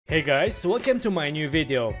Hey guys, welcome to my new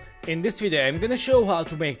video. In this video I'm gonna show how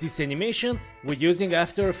to make this animation with using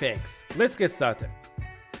After Effects. Let's get started.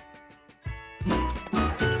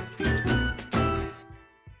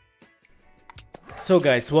 So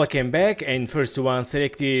guys, welcome back, and first one,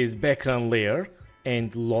 select this background layer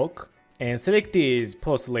and lock, and select this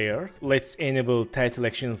pose layer. Let's enable title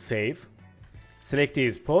action save. Select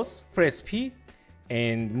this pose, press P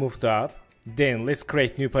and move to up. Then let's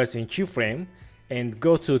create new pose in keyframe and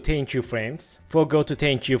go to 10 keyframes. For go to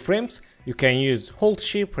 10 keyframes, you can use hold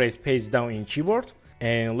shift, press page down in keyboard,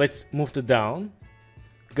 and let's move to down.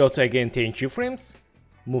 Go to again 10 keyframes,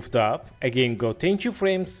 move to up, again go 10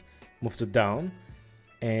 keyframes, move to down,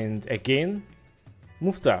 and again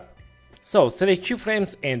move to up. So select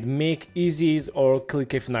keyframes and make easy or click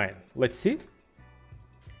F9. Let's see.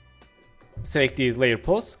 Select this layer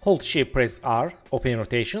pose, hold shift, press R, open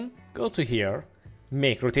rotation, go to here,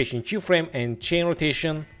 make rotation keyframe and chain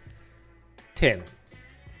rotation 10,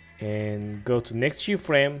 and go to next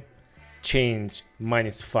keyframe, change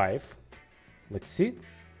 -5. Let's see.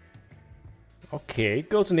 Okay,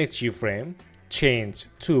 go to next keyframe, change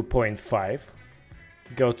 2.5,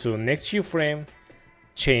 go to next keyframe,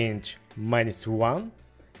 change -1,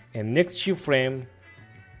 and next keyframe,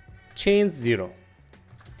 change 0.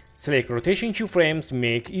 Select rotation keyframes,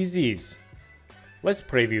 make easies. Let's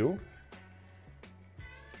preview.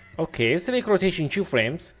 Okay, select rotation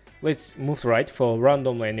keyframes. Let's move to right for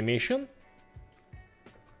random animation.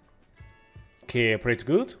 Okay, pretty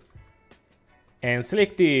good. And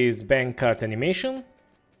select this bank card animation.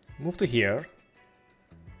 Move to here.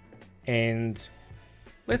 And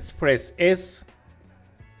let's press S.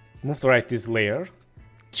 Move to right this layer.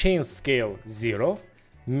 Change scale 0.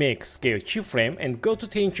 Make scale keyframe and go to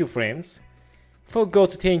 10 keyframes. For go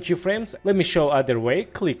to 10 keyframes, let me show other way.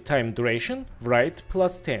 Click time duration, right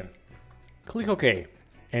 +10. Click OK.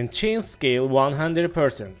 And change scale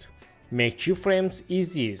 100%. Make keyframes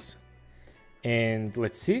easies. And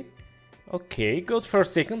let's see. Okay, go to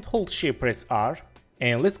first second, hold shift, press R.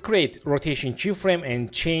 And let's create rotation keyframe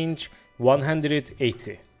and change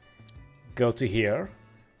 180. Go to here,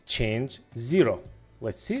 change 0.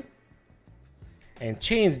 Let's see. And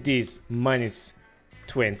change this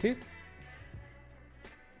 -20.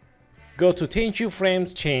 Go to 10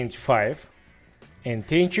 keyframes, change 5, and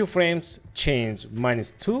 10 keyframes, change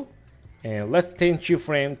 -2, and last 10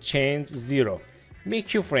 keyframe, change 0. Make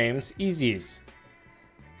keyframes easies.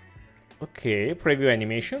 Okay, preview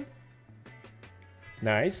animation.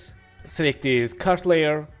 Nice. Select this card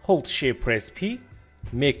layer, hold shift, press P,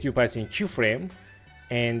 make new pass in keyframe,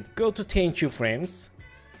 and go to 10 keyframes.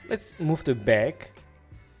 Let's move to back.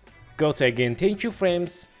 Go to again 10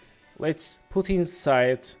 keyframes. Let's put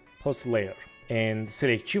inside post layer and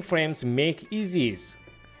select keyframes, make easies.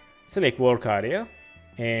 Select work area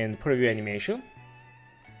and preview animation.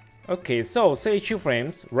 Okay, so select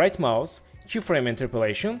keyframes, right mouse, keyframe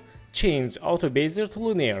interpolation, change auto bezier to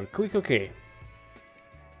linear, click OK.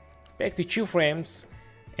 Back to keyframes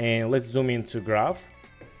and let's zoom into graph.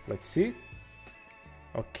 Let's see.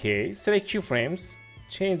 Okay, select keyframes,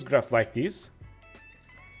 change graph like this.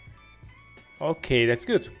 Okay, that's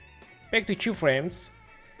good. Back to keyframes.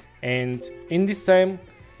 And in this time,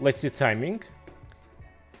 let's see timing.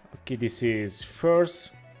 Okay, this is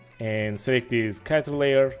first, and select this character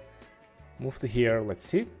layer, move to here, let's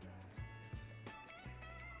see.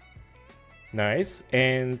 Nice,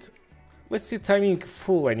 and let's see timing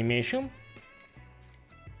full animation.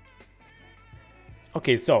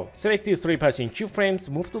 Okay, so select these 3 passing keyframes,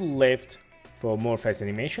 move to the left for more fast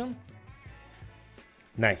animation.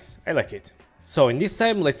 Nice, I like it. So in this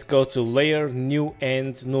time, let's go to layer, new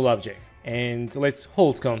and null object. And let's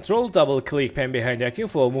hold Ctrl, double click pen behind icon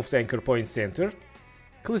for move to anchor point center.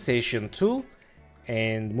 Clickation tool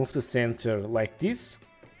and move to center like this.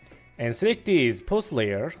 And select this post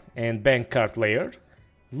layer and bank card layer.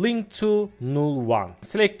 Link to null 1.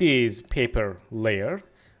 Select this paper layer.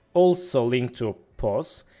 Also link to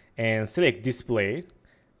pose and select display.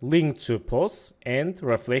 Link to pose and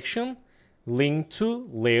reflection. Link to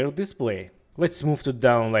layer display. Let's move to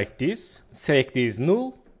down like this, select this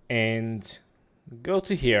null and go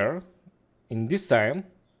to here. In this time,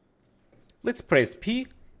 let's press P,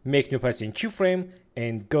 make new pass in keyframe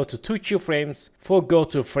and go to 2 keyframes. For go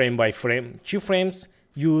to frame by frame keyframes,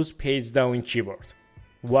 use page down in keyboard.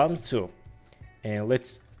 1, 2. And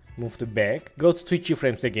let's move to back, go to 2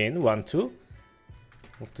 keyframes again, 1, 2.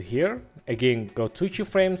 Move to here, again go 2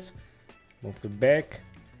 keyframes, move to back,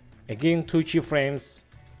 again 2 keyframes,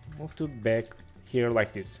 move to back here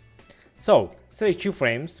like this. So select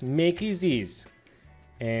keyframes, make easies,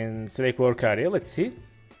 and select work area. Let's see.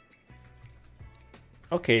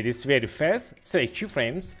 Okay, this is very fast. Select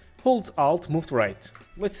keyframes, hold Alt, move to right.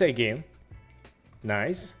 Let's say again.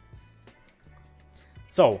 Nice.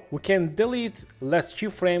 So we can delete last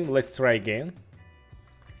keyframe. Let's try again.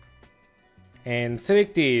 And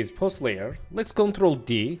select this post layer. Let's Ctrl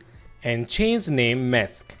D and change name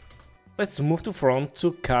mask. Let's move to front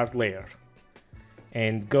to card layer.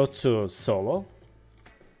 And go to solo.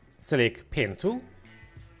 Select pen tool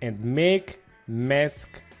and make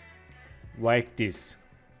mask like this.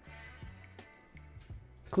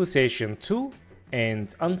 Clickation tool and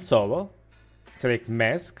unsolo. Select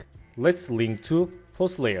mask. Let's link to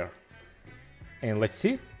post layer. And let's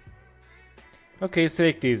see. Okay,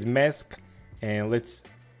 select this mask and let's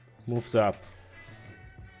move it up.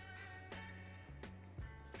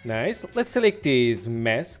 Nice. Let's select this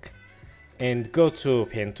mask and go to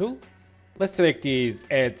pen tool. Let's select this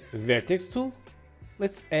add vertex tool.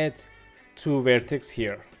 Let's add 2 vertex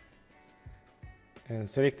here. And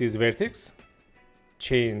select this vertex.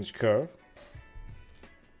 Change curve.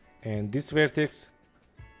 And this vertex,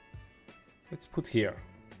 let's put here.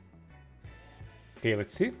 Okay,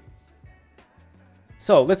 let's see.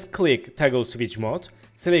 So let's click toggle switch mode.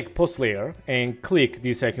 Select post layer and click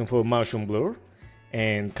this icon for motion blur.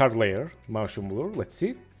 And card layer, motion blur. Let's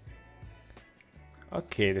see.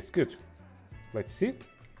 Okay, that's good. Let's see.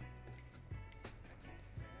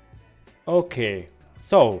 Okay,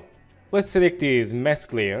 so let's select this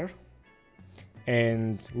mask layer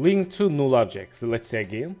and link to null object. So let's say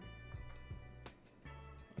again.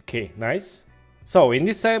 Okay, nice. So in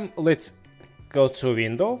this time, let's go to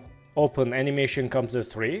window, open animation composer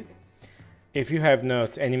 3. If you have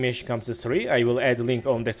not animation composer 3, I will add a link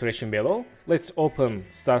on description below. Let's open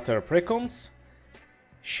starter precomps,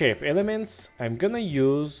 shape elements. I'm gonna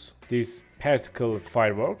use this particle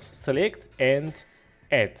fireworks, select and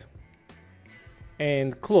add.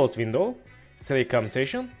 And close window, select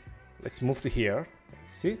compensation. Let's move to here.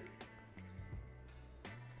 Let's see.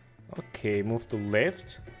 Okay, move to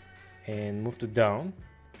left and move to down.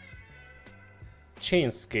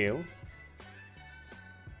 Change scale.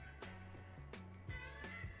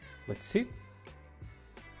 Let's see.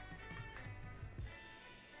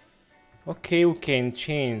 Okay, we can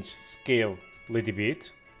change scale a little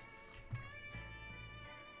bit.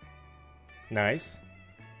 Nice.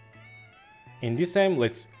 In this time,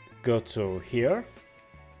 let's go to here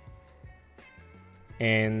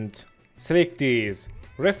and select this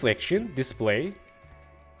reflection display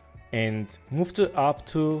and move to up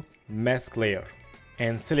to mask layer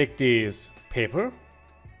and select this paper.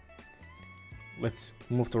 Let's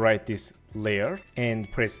move to right this layer and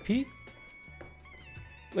press P.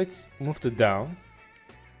 Let's move to down.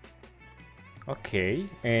 Okay,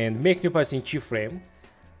 and make new passing keyframe.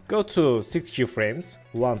 Go to 6 keyframes,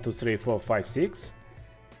 1, 2, 3, 4, 5, 6.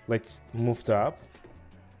 Let's move to up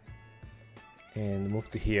and move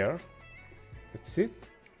to here. Let's see.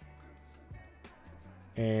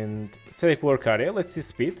 And select work area. Let's see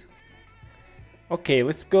speed. Okay,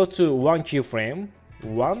 let's go to 1 keyframe,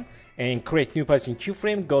 1, and create new passing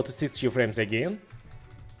keyframe. Go to 6 keyframes again.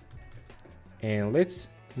 And let's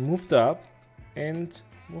move to up and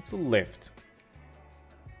move to left.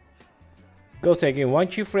 Go to again 1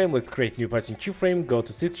 keyframe, let's create new passing keyframe, go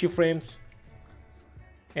to 6 keyframes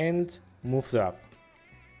and move to up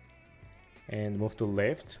and move to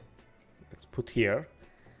left. Let's put here.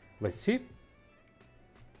 Let's see.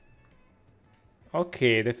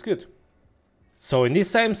 Okay, that's good. So in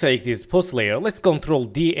this time, select this post layer. Let's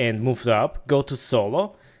Ctrl D and move to up. Go to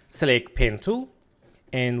solo, select pen tool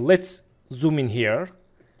and let's zoom in here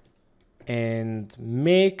and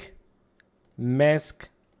make mask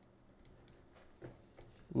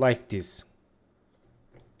like this.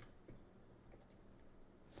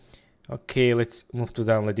 Okay, let's move to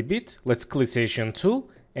down a little bit. Let's click session tool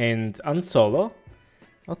and unsolo.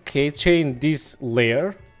 Okay, change this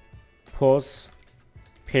layer, pose,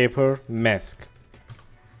 paper, mask.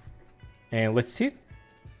 And let's see.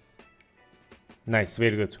 Nice,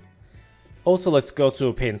 very good. Also, let's go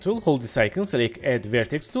to pen tool, hold this icon, select add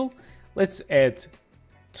vertex tool. Let's add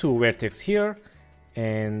 2 vertex here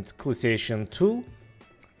and click session tool.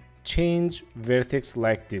 Change vertex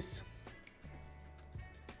like this.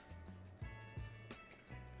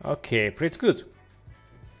 Okay, pretty good.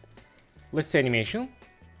 Let's see animation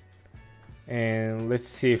and let's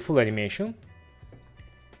see full animation.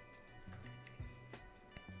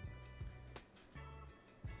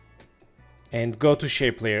 And go to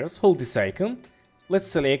shape layers, hold this icon. Let's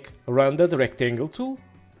select rounded rectangle tool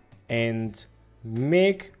and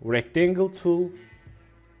make rectangle tool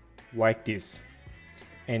like this.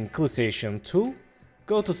 And clickation tool,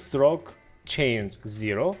 go to stroke, change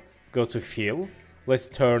 0, go to fill, let's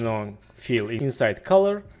turn on fill inside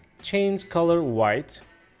color, change color white,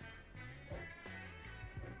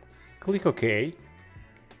 click OK.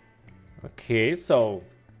 Okay, so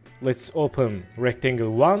let's open rectangle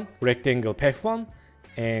 1, rectangle path 1,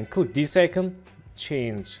 and click this icon,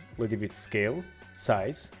 change a little bit scale,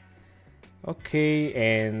 size. Okay,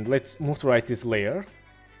 and let's move to right this layer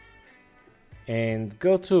and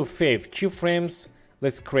go to Fav keyframes.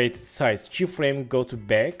 Let's create size keyframe, go to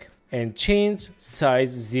back and change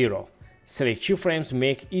size 0. Select keyframes,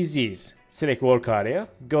 make easies. Select work area,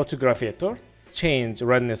 go to graph editor, change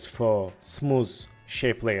roughness for smooth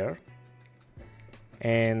shape layer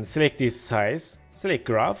and select this size, select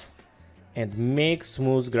graph and make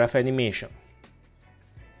smooth graph animation.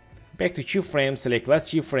 Back to keyframe, select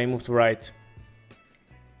last keyframe, move to right.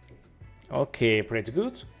 Okay, pretty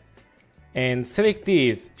good. And select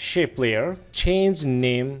this shape layer, change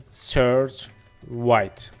name search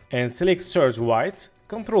white and select search white,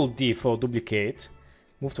 Ctrl D for duplicate,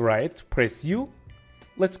 move to right, press U.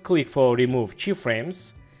 Let's click for remove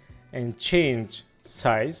keyframes and change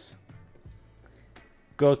size,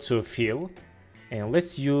 go to fill and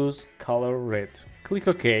let's use color red. Click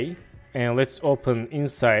OK and let's open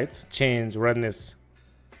inside, change redness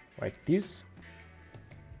like this.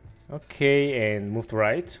 Okay, and move to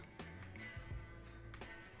right.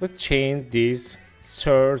 Let's change this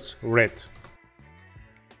search red.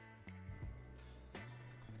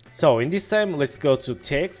 So in this time, let's go to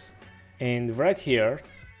text and right here,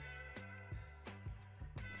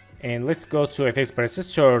 and let's go to FX processor,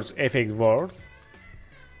 search FX word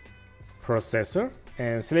processor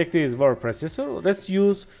and select this word processor. Let's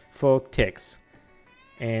use for text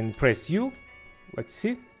and press U. Let's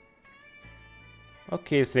see.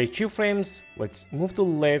 Okay, select keyframes. Let's move to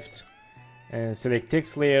left and select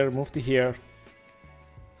text layer, move to here.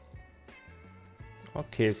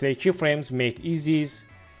 Okay, select keyframes, make easies.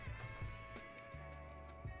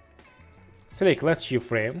 Select last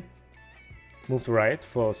keyframe, move to right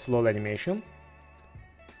for slow animation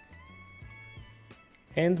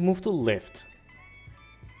and move to left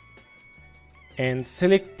and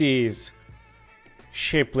select these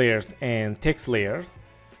shape layers and text layer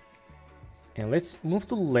and let's move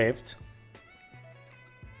to left.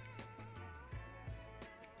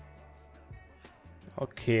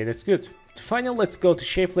 Okay, that's good. Finally, let's go to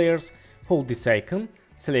shape layers, hold this icon,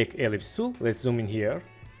 select ellipse tool, let's zoom in here,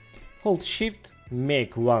 hold shift,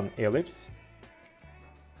 make one ellipse,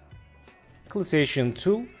 colorization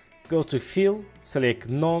tool, go to fill, select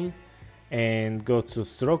none and go to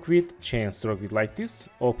stroke width, change stroke width like this,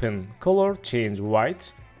 open color, change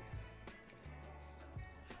white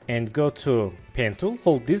and go to pen tool,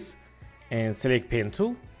 hold this and select pen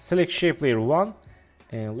tool, select shape layer 1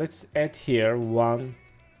 and let's add here one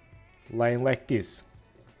line like this.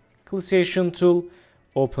 Colorization tool,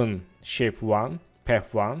 open shape 1,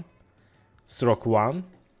 path 1, stroke 1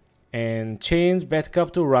 and change bed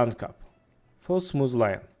cap to round cap for smooth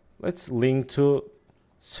line. Let's link to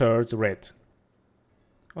search red.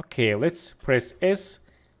 Okay, let's press S,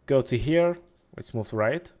 go to here, let's move to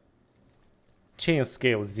right, change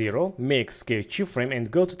scale 0, make scale keyframe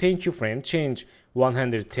and go to 10 keyframe, change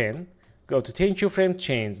 110, go to 10 keyframe,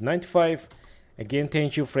 change 95, again 10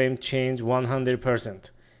 keyframe, change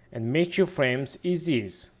 100% and make keyframes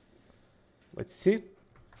easies. Let's see.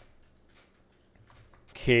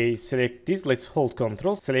 Okay, select this, let's hold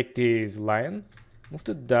Ctrl, select this line, move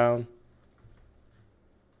it down.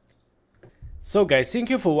 So guys,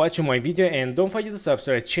 thank you for watching my video and don't forget to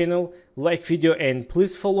subscribe channel, like video and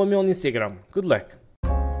please follow me on Instagram. Good luck!